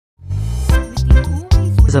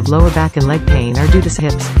causes of lower back and leg pain are due to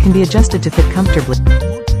hips, can be adjusted to fit comfortably.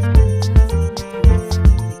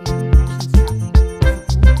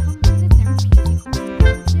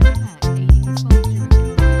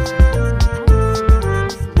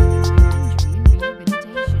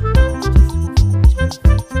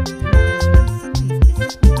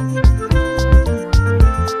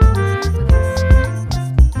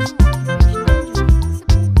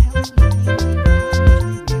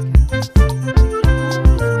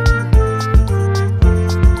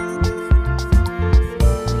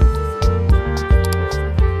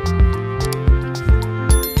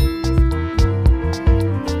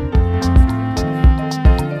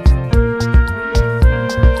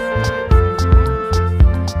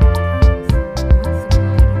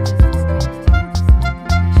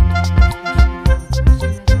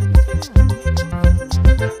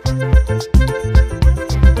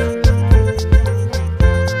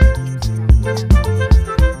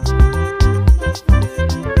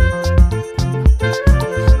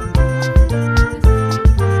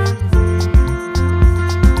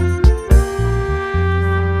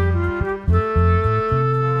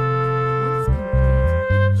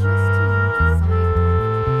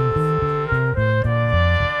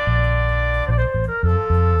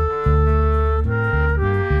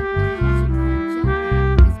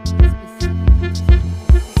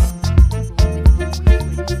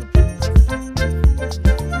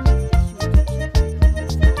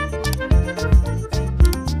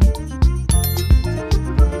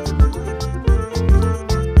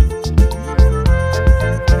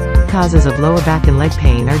 Causes of lower back and leg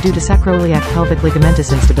pain are due to sacroiliac pelvic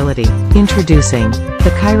ligamentous instability. Introducing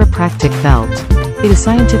the Chiropractic belt. It is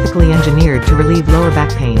scientifically engineered to relieve lower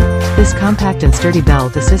back pain. This compact and sturdy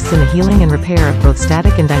belt assists in the healing and repair of both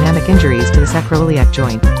static and dynamic injuries to the sacroiliac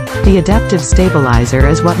joint. The adaptive stabilizer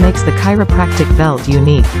is what makes the Chiropractic belt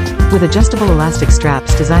unique. With adjustable elastic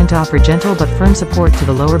straps designed to offer gentle but firm support to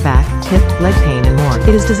the lower back, hip, leg pain and more.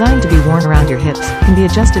 It is designed to be worn around your hips, can be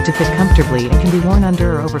adjusted to fit comfortably and can be worn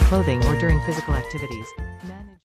under or over clothing or during physical activities.